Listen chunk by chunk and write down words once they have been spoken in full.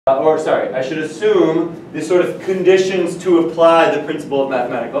or sorry, I should assume the sort of conditions to apply the principle of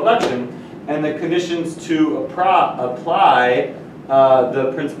mathematical induction, and the conditions to apply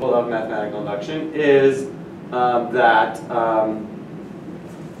the principle of mathematical induction is that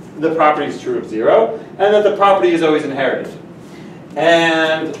the property is true of 0, and that the property is always inherited.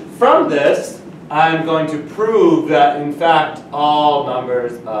 And from this, I'm going to prove that, in fact, all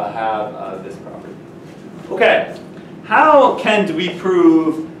numbers have this property. Okay, how can we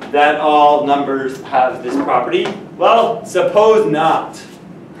prove that all numbers have this property? Well, suppose not.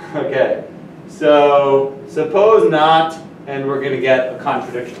 Okay, so suppose not, and we're going to get a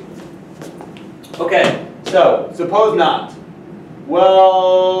contradiction. Okay, so suppose not.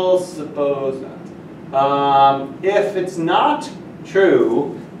 Well, suppose not. If it's not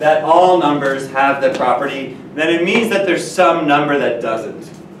true that all numbers have the property, then it means that there's some number that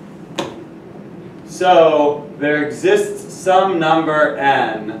doesn't. So there exists some number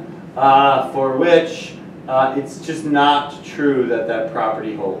n for which it's just not true that that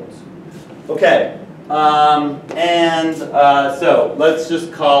property holds. Okay, so let's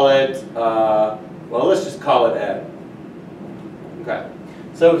just call it, well, let's just call it n. Okay,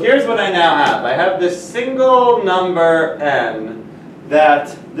 so here's what I now have. I have this single number n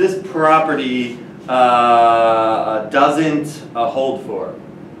that this property doesn't hold for.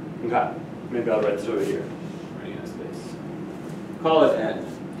 Okay, maybe I'll write this over here. Running out of space. Call it n.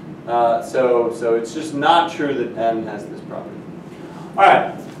 So it's just not true that n has this property. All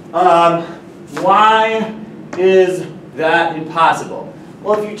right. Why is that impossible?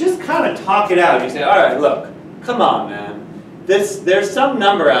 Well, if you just kind of talk it out, you say, all right, look, come on, man. There's some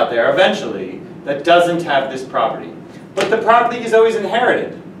number out there eventually that doesn't have this property. But the property is always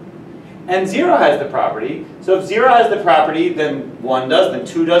inherited. And 0 has the property. So if 0 has the property, then 1 does, then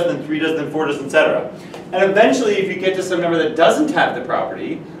 2 does, then 3 does, then 4 does, etc. And eventually, if you get to some number that doesn't have the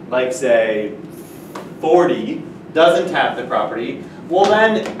property, like say 40 doesn't have the property, well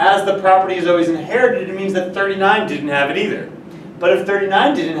then, as the property is always inherited, it means that 39 didn't have it either. But if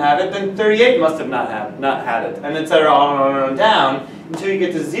 39 didn't have it, then 38 must have not had it, and etc. on down until you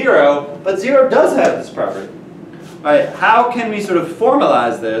get to 0. But 0 does have this property. All right, how can we sort of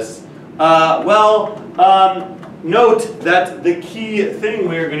formalize this? Note that the key thing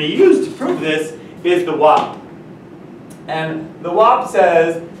we're going to use to prove this is the WOP. And the WOP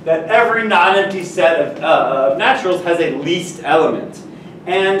says that every non-empty set of naturals has a least element.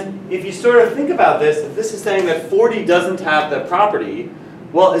 And if you sort of think about this, if this is saying that 40 doesn't have the property,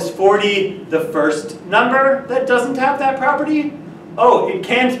 well, is 40 the first number that doesn't have that property? Oh, it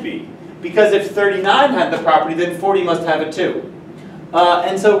can't be. Because if 39 had the property, then 40 must have it too.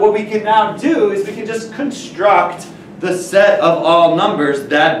 And so what we can now do is we can just construct the set of all numbers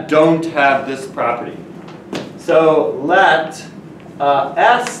that don't have this property. So let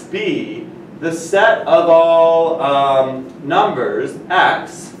S be the set of all numbers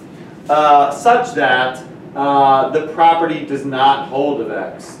x such that the property does not hold of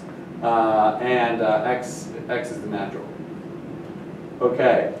x, and x is the natural.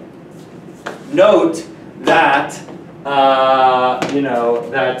 Okay. Note that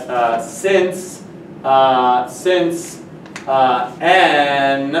since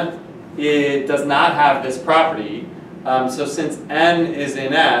n it does not have this property, so since n is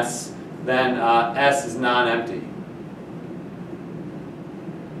in S, then S is non-empty.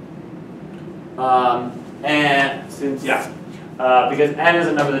 And since because n is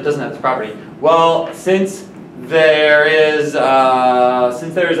a number that doesn't have this property. Well, since there is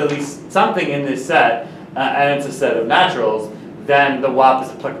at least something in this set, and it's a set of naturals, then the WOP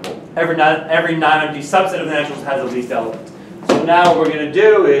is applicable. Every non-empty subset of the naturals has a least element. So now what we're going to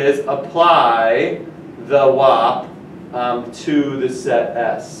do is apply the WOP to the set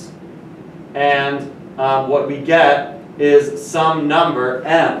S. And what we get is some number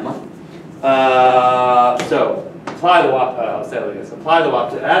m. So apply the WOP, I'll say it like this. Apply the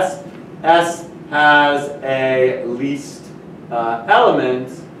WOP to S. S has a least element,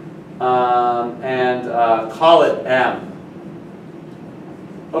 and call it m.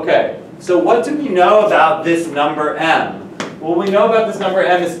 Okay, so what do we know about this number m? Well, we know about this number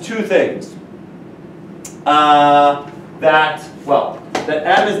m is two things. That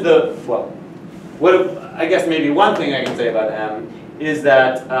m is the, I guess maybe one thing I can say about m is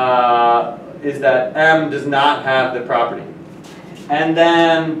that m does not have the property. And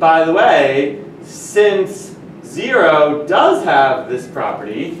then, by the way, since 0 does have this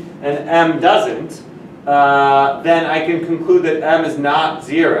property and m doesn't, then I can conclude that m is not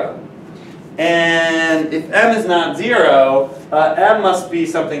 0. And if m is not 0, m must be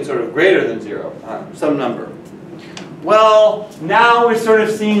something sort of greater than 0, some number. Well, now we're sort of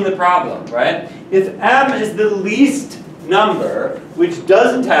seeing the problem, right? If m is the least number which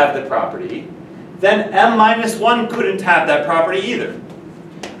doesn't have the property, then m minus 1 couldn't have that property either.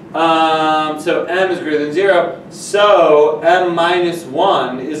 So m is greater than 0, so m minus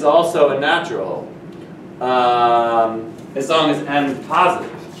 1 is also a natural, as long as m is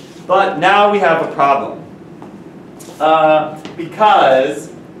positive. But now we have a problem, because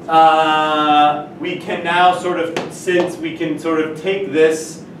we can now sort of, since we can sort of take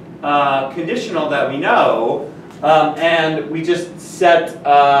this conditional that we know, and we just set,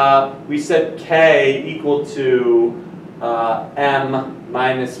 we set k equal to m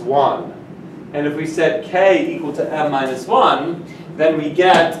minus 1. And if we set k equal to m minus 1, then we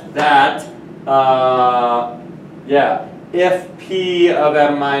get that, if p of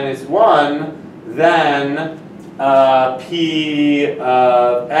m minus 1, then p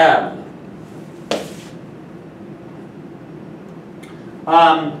of m.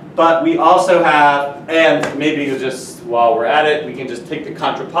 But we also have, and maybe just while we're at it, we can just take the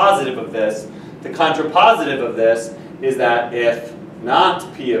contrapositive of this. The contrapositive of this is that if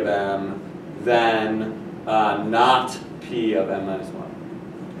not p of m, then not p of m minus 1.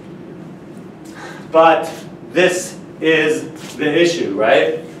 But this is the issue,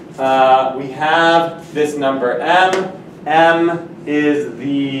 right? We have this number m. M is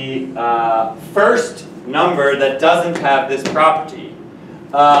the first number that doesn't have this property.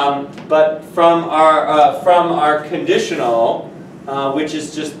 But from our conditional, which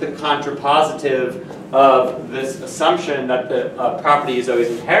is just the contrapositive of this assumption that the property is always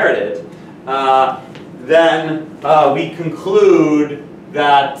inherited, then we conclude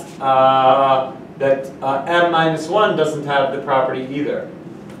that m minus 1 doesn't have the property either.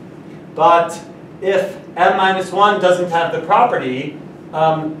 But if m minus 1 doesn't have the property,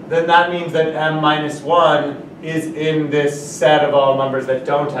 then that means that m minus 1 is in this set of all numbers that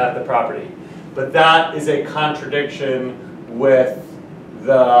don't have the property. But that is a contradiction with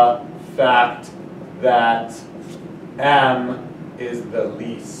the fact that m is the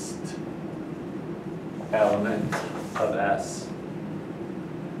least element of S.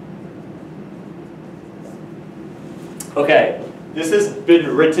 Okay, this has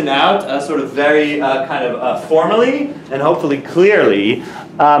been written out sort of very kind of formally and hopefully clearly,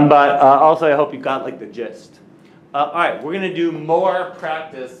 but also I hope you got like the gist. All right, we're going to do more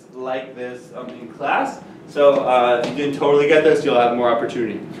practice like this in class. So if you didn't totally get this, you'll have more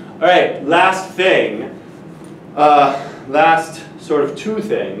opportunity. All right, last thing, last sort of two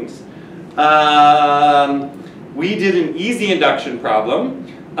things. We did an easy induction problem.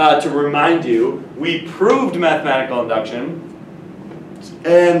 To remind you, we proved mathematical induction.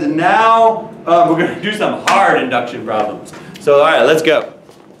 And now we're going to do some hard induction problems. So all right, let's go.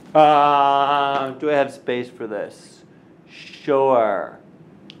 Do I have space for this? Sure.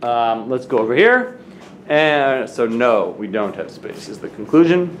 Let's go over here. And so no, we don't have space is the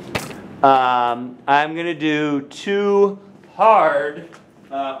conclusion. I'm going to do two hard,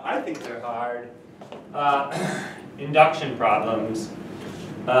 I think they're hard, induction problems.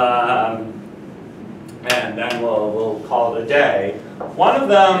 And then we'll call it a day. One of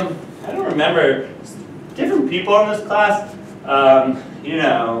them, I don't remember, different people in this class. You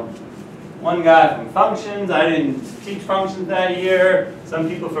know, one guy from functions, I didn't teach functions that year. Some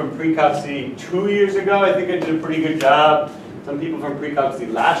people from pre-custody 2 years ago, I think I did a pretty good job. Some people from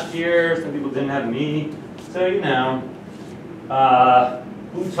pre-custody last year, some people didn't have me. So, you know,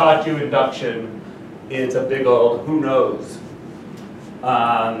 who taught you induction is a big old who knows.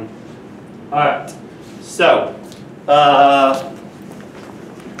 All right, so let's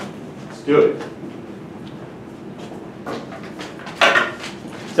do it.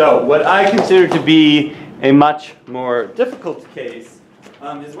 So what I consider to be a much more difficult case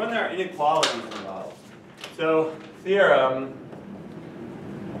is when there are inequalities involved. So theorem,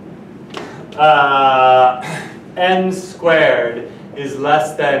 n squared is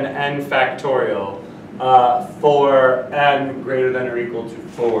less than n factorial for n greater than or equal to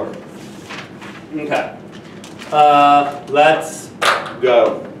 4. Okay, let's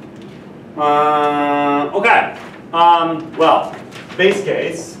go. Okay, well, base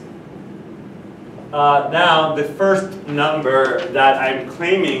case. Now, the first number that I'm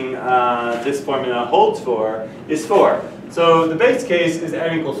claiming this formula holds for is 4. So the base case is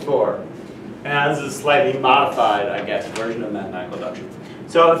n equals 4. And this is a slightly modified, I guess, version of mathematical induction.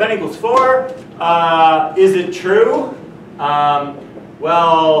 So if n equals 4, is it true?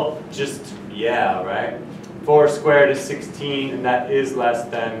 Well, just, yeah, right? 4 squared is 16, and that is less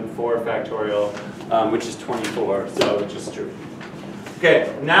than 4 factorial, which is 24, so it's just true.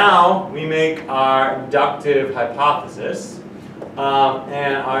 Okay, now we make our inductive hypothesis.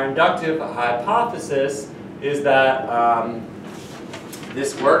 And our inductive hypothesis is that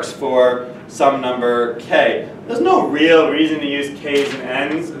this works for some number k. There's no real reason to use k's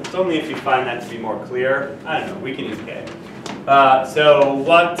and n's. It's only if you find that to be more clear. I don't know, we can use k. So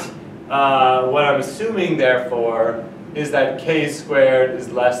what I'm assuming, therefore, is that k squared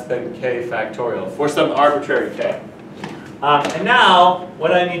is less than k factorial for some arbitrary k. And now,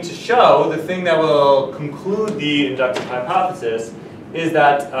 what I need to show, the thing that will conclude the inductive hypothesis, is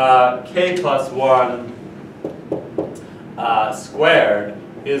that k plus 1 squared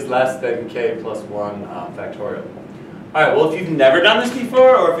is less than k plus 1 factorial. All right, well, if you've never done this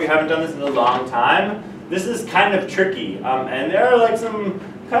before, or if you haven't done this in a long time, this is kind of tricky. And there are like some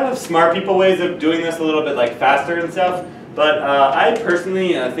kind of smart people ways of doing this a little bit like faster and stuff. But I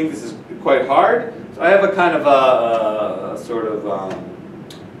personally think this is quite hard. So I have a kind of a sort of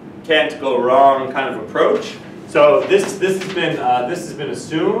can't go wrong kind of approach. So this has been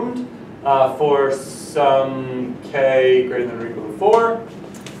assumed for some k greater than or equal to 4.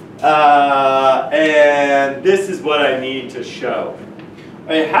 And this is what I need to show.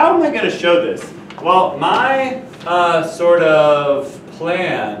 Okay, how am I going to show this? Well, my sort of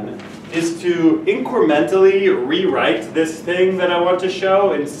plan is to incrementally rewrite this thing that I want to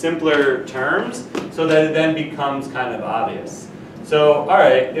show in simpler terms so that it then becomes kind of obvious. So, all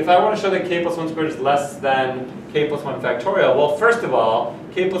right, if I want to show that k plus 1 squared is less than k plus 1 factorial, well, first of all,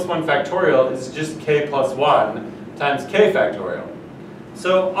 k plus 1 factorial is just k plus 1 times k factorial.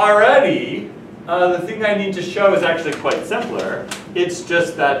 So already, the thing I need to show is actually quite simpler. It's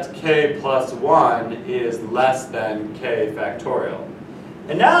just that k plus 1 is less than k factorial.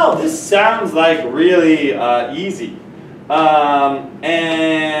 And now this sounds like really easy. And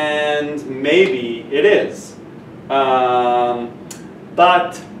maybe it is.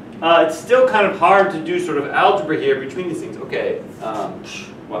 But it's still kind of hard to do sort of algebra here between these things. Okay,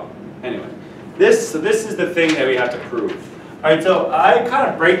 well, anyway. So this is the thing that we have to prove. All right, so I kind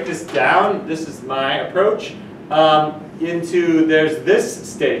of break this down, this is my approach, into there's this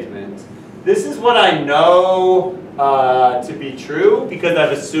statement. This is what I know to be true because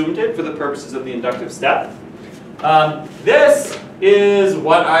I've assumed it for the purposes of the inductive step. This is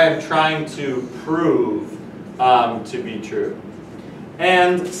what I am trying to prove to be true.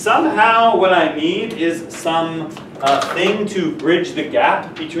 And somehow what I need is some thing to bridge the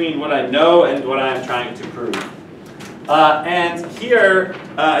gap between what I know and what I'm trying to prove. And here,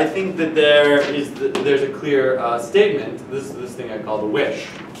 I think that there's a clear statement. This is this thing I call the wish.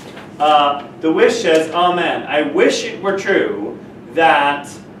 The wish says, oh man, I wish it were true that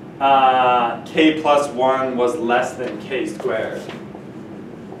k plus 1 was less than k squared.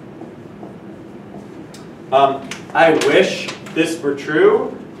 I wish this were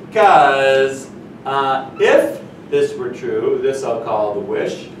true because if this were true, this I'll call the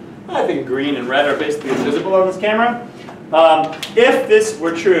wish. I think green and red are basically invisible on this camera. If this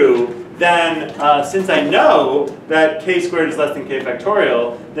were true, then since I know that k squared is less than k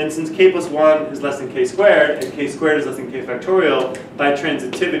factorial, then since k plus 1 is less than k squared, and k squared is less than k factorial, by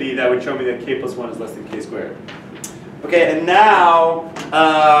transitivity that would show me that k plus 1 is less than k squared. Okay, and now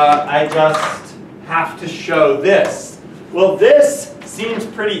I just have to show this. Well, this seems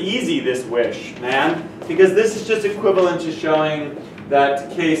pretty easy, this wish, man, because this is just equivalent to showing that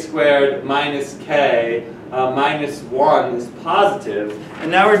k squared minus k minus 1 is positive. And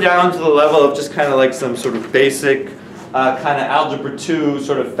now we're down to the level of just kind of like some sort of basic kind of algebra 2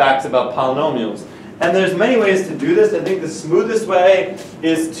 sort of facts about polynomials. And there's many ways to do this. I think the smoothest way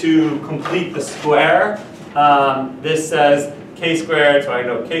is to complete the square. This says k squared, so I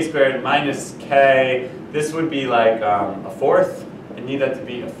know k squared minus k. This would be like a fourth. I need that to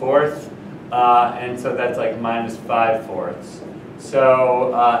be a fourth. And so that's like minus 5/4.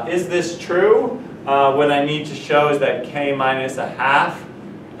 So is this true? What I need to show is that k minus a half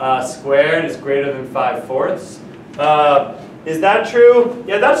squared is greater than 5/4. Is that true?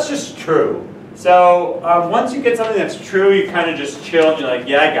 Yeah, that's just true. So once you get something that's true, you kind of just chill and you're like,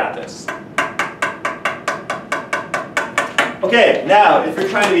 yeah, I got this. Okay, now if you're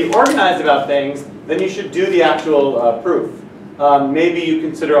trying to be organized about things, then you should do the actual proof. Maybe you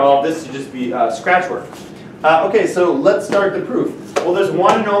consider all of this to just be scratch work. Okay, so let's start the proof. Well, there's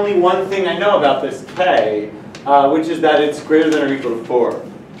one and only one thing I know about this k, which is that it's greater than or equal to 4.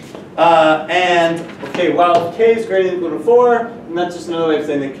 And, okay, well, if k is greater than or equal to 4, then that's just another way of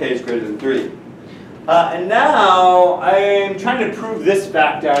saying that k is greater than 3. And now I'm trying to prove this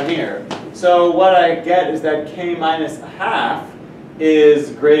fact down here. So what I get is that k minus a half is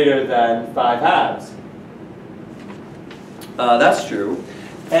greater than 5/2. That's true.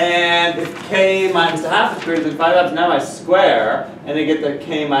 And if k minus a half is greater than 5/2, now I square, and I get that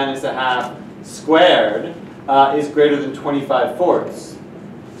k minus a half squared is greater than 25/4.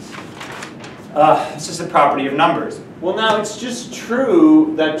 It's just a property of numbers. Well, now it's just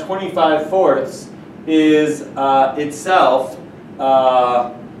true that 25/4 is itself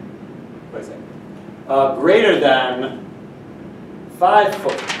greater than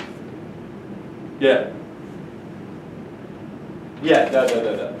 5/4. Yeah.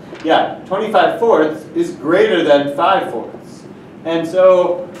 Yeah, 25/4 is greater than 5/4. And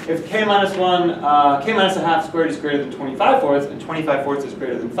so if k minus a half squared is greater than 25/4, and 25/4 is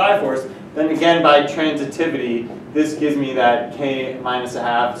greater than 5/4, then again by transitivity, this gives me that k minus a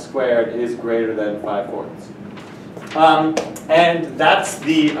half squared is greater than 5/4. And that's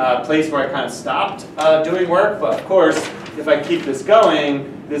the place where I kind of stopped doing work, but of course, if I keep this going,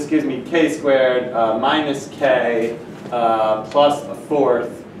 this gives me k squared minus k plus a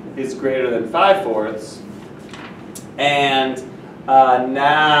fourth is greater than 5/4. And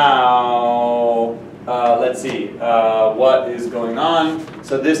now, let's see, what is going on?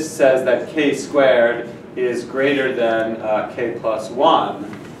 So this says that k squared is greater than k plus 1.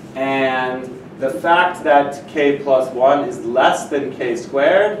 And the fact that k plus 1 is less than k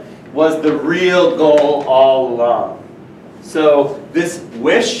squared was the real goal all along. So this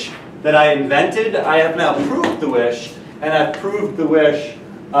wish that I invented, I have now proved the wish, and I've proved the wish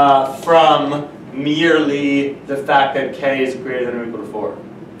from merely the fact that k is greater than or equal to 4.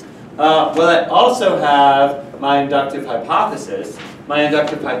 Well, I also have my inductive hypothesis. My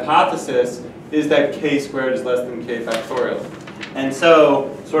inductive hypothesis is that k squared is less than k factorial. And so,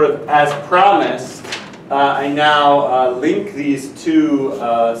 sort of as promised, I now link these two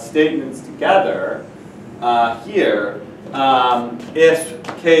statements together here. If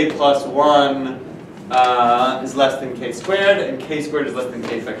k plus 1 is less than k squared, and k squared is less than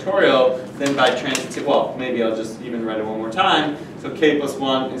k factorial, then by transitive, well, maybe I'll just even write it one more time. So k plus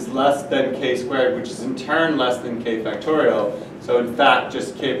 1 is less than k squared, which is in turn less than k factorial. So in fact,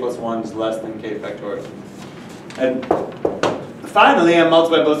 just k plus 1 is less than k factorial. And finally, I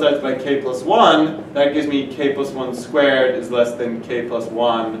multiply both sides by k plus 1. That gives me k plus 1 squared is less than k plus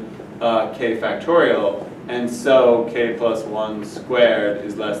 1 k factorial. And so k plus 1 squared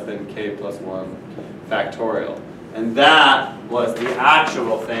is less than k plus 1 factorial. And that was the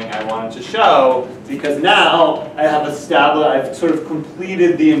actual thing I wanted to show, because now I have I've sort of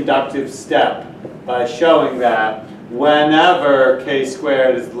completed the inductive step by showing that whenever k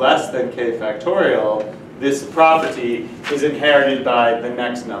squared is less than k factorial, this property is inherited by the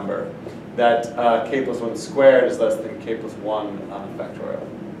next number, that k plus 1 squared is less than k plus 1 factorial.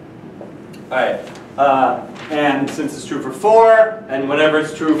 All right, and since it's true for 4, and whenever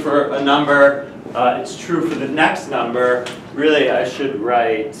it's true for a number, it's true for the next number, really I should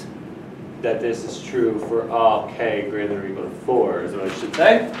write that this is true for all k greater than or equal to 4, is what I should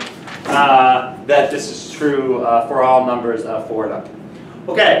say. That this is true for all numbers 4 and up.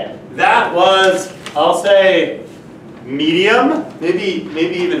 Okay, that was, I'll say, medium, maybe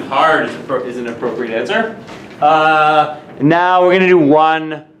even hard is an appropriate answer. Now we're going to do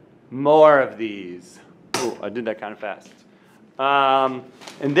one more of these. Oh, I did that kind of fast.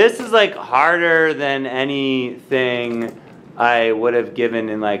 And this is like harder than anything I would have given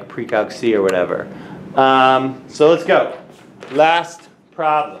in like pre-calc C or whatever. So let's go. Last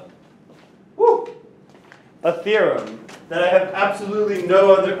problem. Woo! A theorem that I have absolutely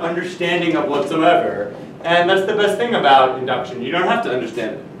no other understanding of whatsoever. And that's the best thing about induction. You don't have to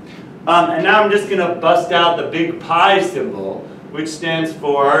understand it. And now I'm just going to bust out the big pi symbol, which stands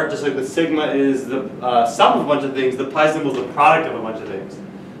for, just like the sigma is the sum of a bunch of things, the pi symbol is the product of a bunch of things.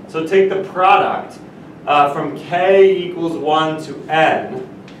 So take the product from k equals 1 to n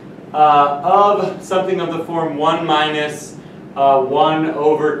of something of the form 1 minus 1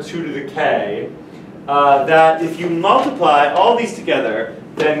 over 2 to the k, that if you multiply all these together,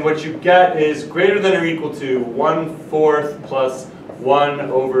 then what you get is greater than or equal to 1/4 plus 1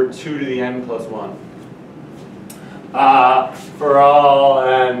 over 2 to the n plus 1. For all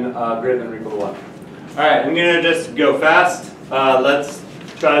n greater than or equal to 1. Alright, I'm going to just go fast. Let's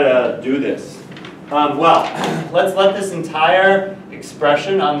try to do this. Well, let's let this entire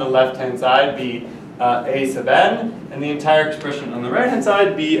expression on the left-hand side be a sub n, and the entire expression on the right-hand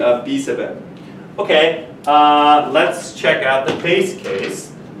side be b sub n. Okay, let's check out the base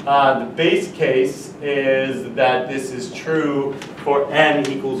case. The base case is that this is true for n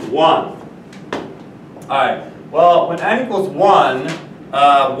equals 1. Alright. Well, when n equals 1,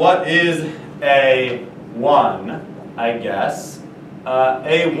 what is a 1, I guess?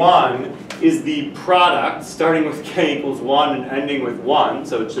 A1 is the product, starting with k equals 1 and ending with 1,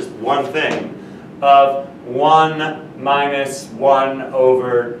 so it's just one thing, of 1 minus 1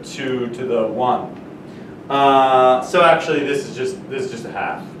 over 2 to the 1. So actually this is just a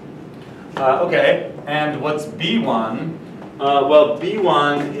half. Okay, and what's b1? Well,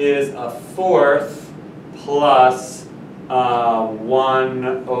 b1 is a fourth plus 1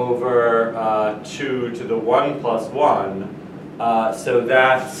 over 2 to the 1 plus 1. So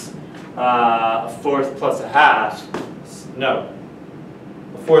that's a fourth plus a half. No,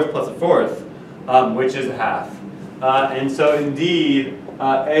 a fourth plus a fourth, which is a half. And so indeed,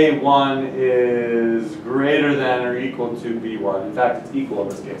 A1 is greater than or equal to B1. In fact, it's equal in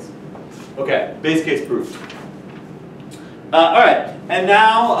this case. Okay, base case proof. All right, and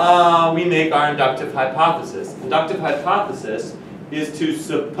now we make our inductive hypothesis. Inductive hypothesis is to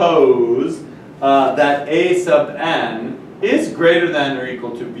suppose that A sub n is greater than or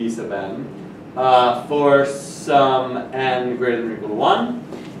equal to B sub n for some n greater than or equal to 1,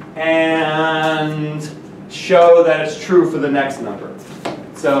 and show that it's true for the next number.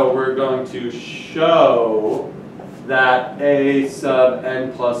 So we're going to show that A sub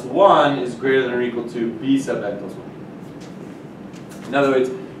n plus 1 is greater than or equal to B sub n plus 1. In other words,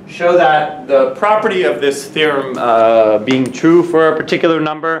 show that the property of this theorem being true for a particular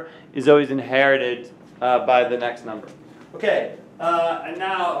number is always inherited by the next number. Okay, and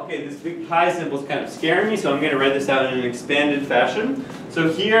now, okay, this big pi symbol is kind of scaring me, so I'm going to write this out in an expanded fashion. So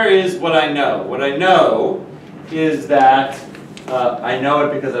here is what I know. What I know is that, I know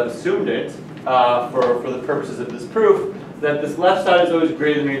it because I've assumed it for the purposes of this proof, that this left side is always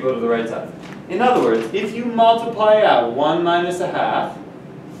greater than or equal to the right side. In other words, if you multiply out 1 minus a half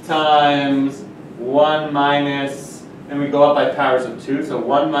times 1 minus, and we go up by powers of 2, so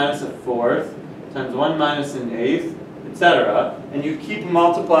 1 minus a fourth times 1 minus an eighth, etc., and you keep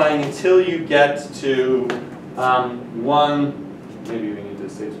multiplying until you get to 1, maybe we need to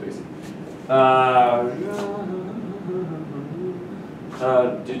save spacing.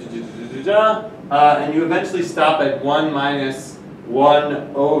 And you eventually stop at 1 minus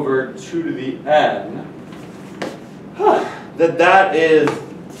 1 over 2 to the n, that is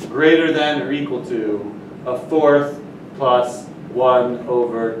greater than or equal to a fourth plus 1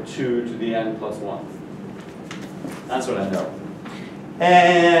 over 2 to the n plus 1. That's what I know.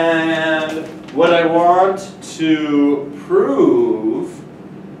 And what I want to prove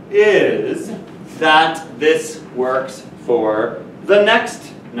is that this works for the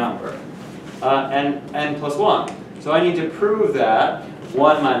next number, n plus 1. So I need to prove that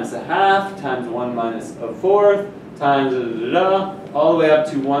 1 minus a half times 1 minus a fourth times all the way up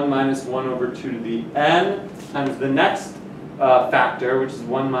to 1 minus 1 over 2 to the n times the next factor, which is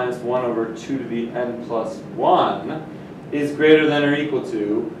 1 minus 1 over 2 to the n plus 1, is greater than or equal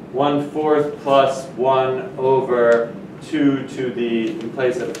to 1/4 plus 1 over 2 to the, in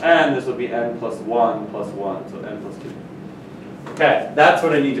place of n, this will be n plus 1 plus 1, so n plus 2. Okay, that's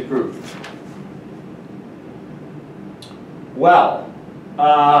what I need to prove. Well,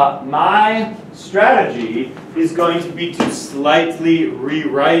 my strategy is going to be to slightly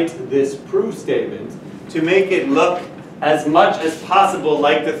rewrite this proof statement to make it look as much as possible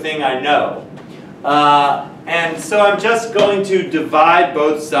like the thing I know. And so I'm just going to divide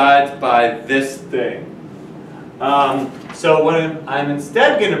both sides by this thing. So what I'm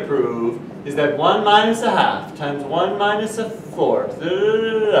instead going to prove is that 1 minus a half times 1 minus a fourth,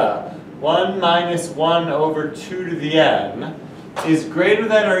 1 minus 1 over 2 to the n is greater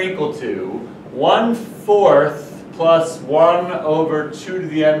than or equal to 1/4 plus 1 over 2 to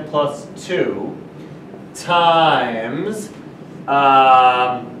the n plus 2 times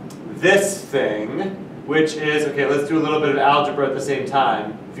this thing, which is, okay, let's do a little bit of algebra at the same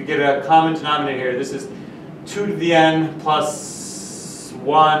time. If you get a common denominator here, this is 2 to the n plus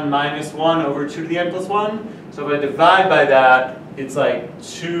 1 minus 1 over 2 to the n plus 1. So if I divide by that, it's like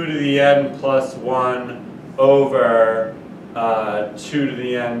 2 to the n plus 1 over 2 to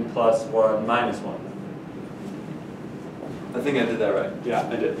the n plus 1 minus 1. I think I did that right. Yeah,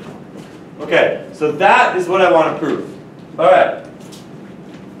 I did. Okay, so that is what I want to prove. All right.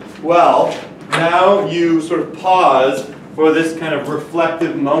 Well, now you sort of pause for this kind of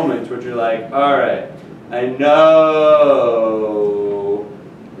reflective moment where you're like, all right, I know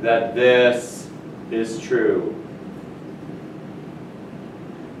that this is true.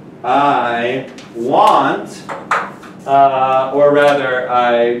 I want, or rather,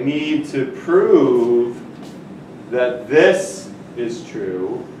 I need to prove that this is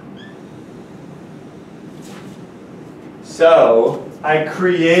true. So I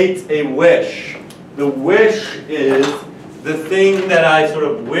create a wish. The wish is the thing that I sort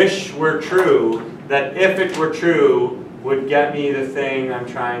of wish were true, that if it were true, would get me the thing I'm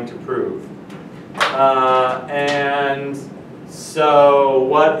trying to prove. And so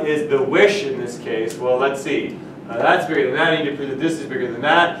what is the wish in this case? Well, let's see. That's bigger than that. I need to prove that this is bigger than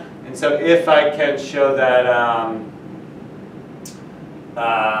that. And so if I can show that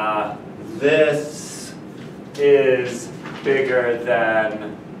this is bigger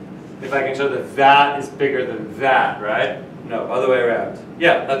than, if I can show that that is bigger than that, right? No, other way around.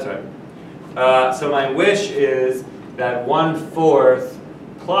 Yeah, that's right. So my wish is that 1/4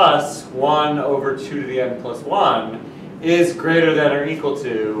 plus 1 over 2 to the n plus 1 is greater than or equal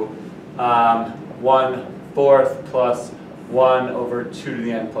to 1/4 plus 1 over 2 to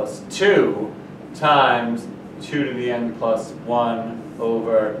the n plus 2 times 2 to the n plus 1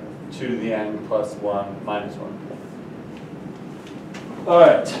 over 2 to the n plus 1 minus 1. All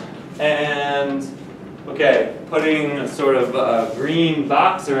right, and okay, putting sort of a green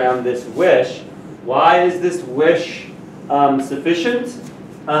box around this wish. Why is this wish sufficient?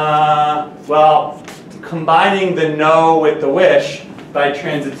 Well, combining the no with the wish by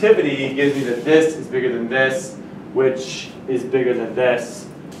transitivity gives me that this is bigger than this, which is bigger than this,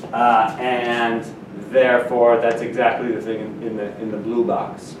 and therefore that's exactly the thing in the blue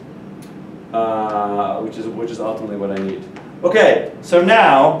box, which is ultimately what I need. Okay, so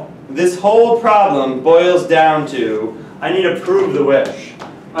now this whole problem boils down to I need to prove the wish.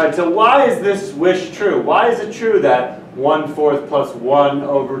 All right, so why is this wish true? Why is it true that 1/4 plus 1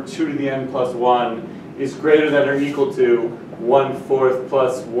 over 2 to the n plus 1 is greater than or equal to 1/4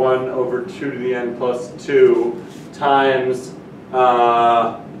 plus 1 over 2 to the n plus 2 times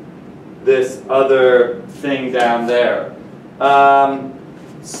this other thing down there?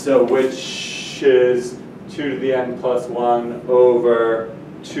 So which is 2 to the n plus 1 over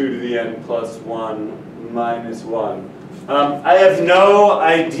 2 to the n plus 1 minus 1. I have no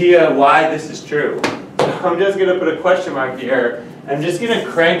idea why this is true. I'm just going to put a question mark here. I'm just going to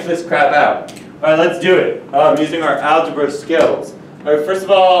crank this crap out. All right, let's do it using our algebra skills. All right, first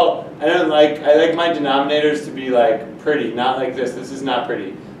of all, I like my denominators to be like pretty, not like this. This is not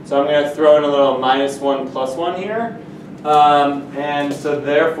pretty. So I'm going to throw in a little minus 1 plus 1 here. And so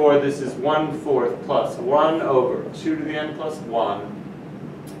therefore this is 1/4 plus 1 over 2 to the n plus 1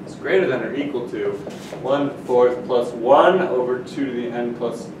 is greater than or equal to 1/4 plus 1 over 2 to the n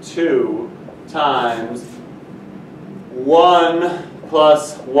plus 2 times 1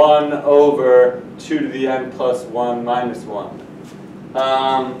 plus 1 over 2 to the n plus 1 minus 1.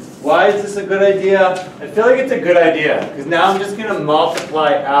 Why is this a good idea? I feel like it's a good idea because now I'm just going to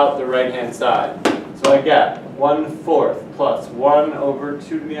multiply out the right-hand side. So I get 1/4 plus 1 over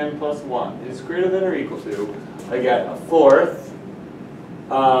 2 to the n plus 1 is greater than or equal to, I get a fourth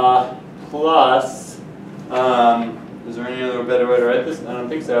plus, is there any other better way to write this? I don't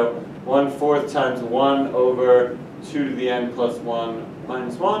think so. 1/4 times 1 over 2 to the n plus 1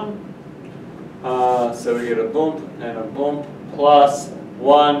 minus 1. So we get a bump and a bump plus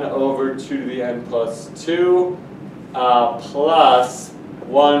 1 over 2 to the n plus 2 plus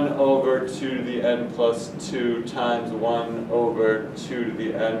 1 over 2 to the n plus 2 times 1 over 2 to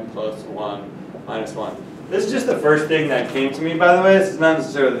the n plus 1 minus 1. This is just the first thing that came to me, by the way. This is not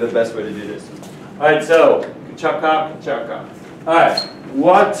necessarily the best way to do this. All right, so ka-chaka, ka-chaka. All right,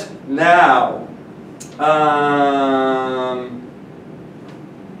 what now?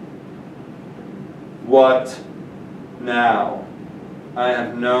 What now? I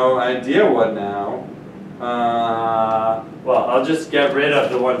have no idea what now. Well, I'll just get rid of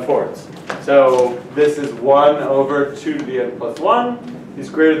the 1/4. So this is 1 over 2 to the n plus 1 is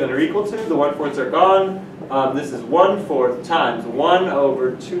greater than or equal to, the 1/4s are gone. This is 1/4 times 1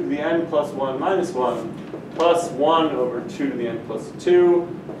 over 2 to the n plus 1 minus 1 plus 1 over 2 to the n plus 2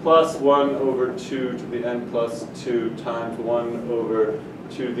 plus 1 over 2 to the n plus 2 times 1 over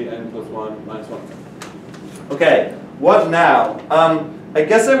 2 to the n plus 1 minus 1. Okay, what now? I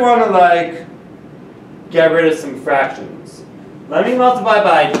guess I want to get rid of some fractions. Let me multiply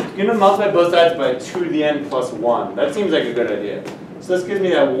I'm going to multiply both sides by 2 to the n plus 1. That seems like a good idea. So this gives me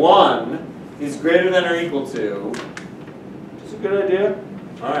that 1 is greater than or equal to, is it a good idea?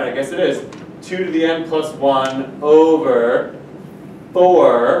 All right, I guess it is. 2 to the n plus 1 over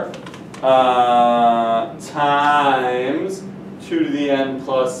 4 times 2 to the n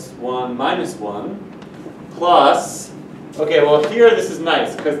plus 1 minus 1 plus, okay, well here this is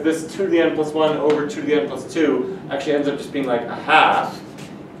nice because this 2 to the n plus 1 over 2 to the n plus 2 actually ends up just being like a half.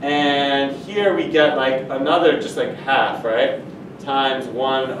 And here we get like another just like half, right? Times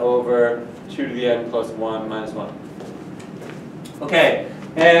 1 over 2 to the n plus 1 minus 1. Okay,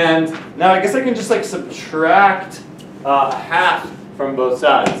 and now I guess I can just like subtract a half from both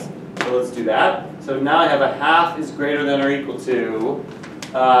sides. So let's do that. So now I have a half is greater than or equal to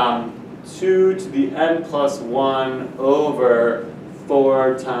 2 to the n plus 1 over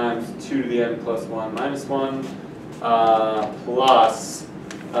 4 times 2 to the n plus 1 minus 1 plus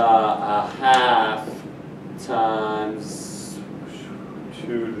a half times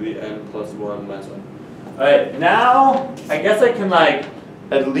 2 to the n plus 1 minus 1. Alright, now I guess I can like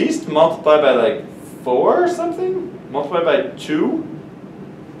at least multiply by like 4 or something? Multiply by 2?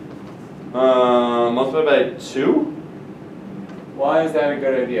 Multiply by 2? Why is that a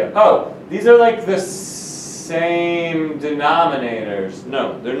good idea? Oh, these are like the same denominators.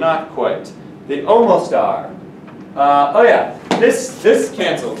 No, they're not quite. They almost are. Oh yeah, this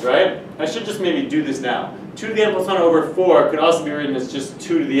cancels, right? I should just maybe do this now. 2 to the n plus 1 over 4 could also be written as just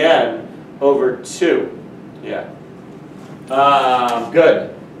 2 to the n over 2. Yeah.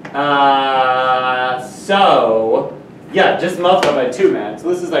 Good. So, yeah, just multiply by 2, man. So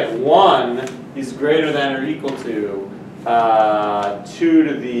this is like 1 is greater than or equal to 2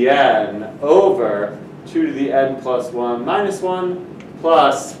 to the n over 2 to the n plus 1 minus 1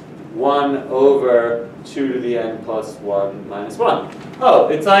 plus 1 over 2 to the n plus 1 minus 1. Oh,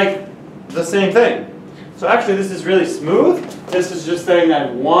 it's like the same thing. So actually this is really smooth. This is just saying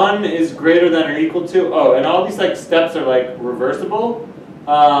that 1 is greater than or equal to, oh, and all these like steps are like reversible.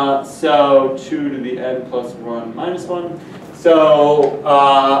 So 2 to the n plus 1 minus 1. So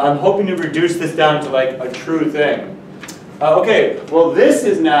I'm hoping to reduce this down to like a true thing. Okay, well this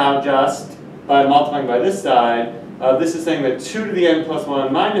is now just, by multiplying by this side, this is saying that 2 to the n plus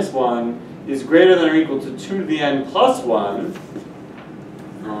 1 minus 1 is greater than or equal to 2 to the n plus 1.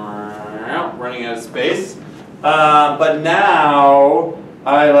 Running out of space. But now,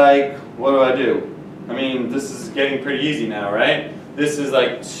 what do? I mean, this is getting pretty easy now, right? This is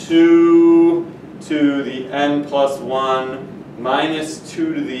like 2 to the n plus 1 minus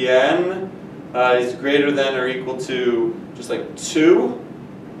 2 to the n is greater than or equal to just like 2.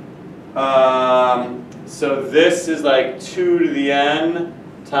 So this is like 2 to the n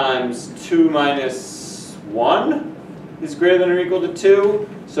times 2 minus 1 is greater than or equal to 2.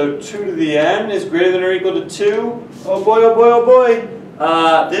 So 2 to the n is greater than or equal to 2. Oh boy, oh boy, oh boy.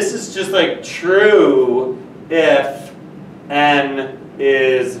 This is just like true if n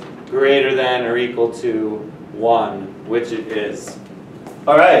is greater than or equal to 1, which it is.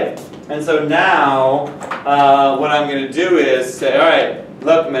 Alright, and so now what I'm going to do is say, alright,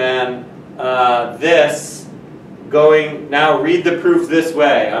 look man, now read the proof this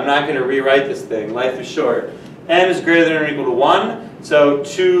way. I'm not going to rewrite this thing. Life is short. N is greater than or equal to 1. So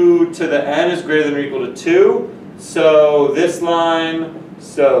 2 to the n is greater than or equal to 2. So this line,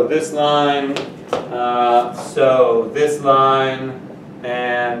 so this line, so this line,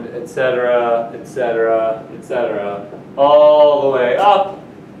 and etc., etc., etc., all the way up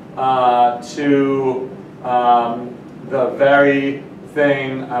to the very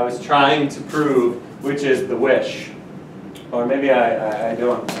thing I was trying to prove, which is the wish. Or maybe I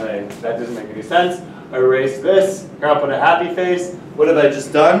don't, that doesn't make any sense. I erase this, here I'll put a happy face. What have I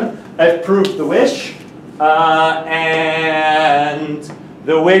just done? I've proved the wish, and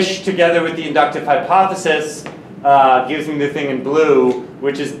the wish together with the inductive hypothesis gives me the thing in blue,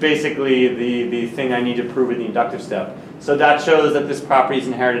 which is basically the thing I need to prove in the inductive step. So that shows that this property is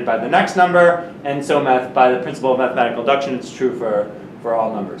inherited by the next number, and so by the principle of mathematical induction, it's true for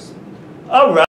all numbers. All right.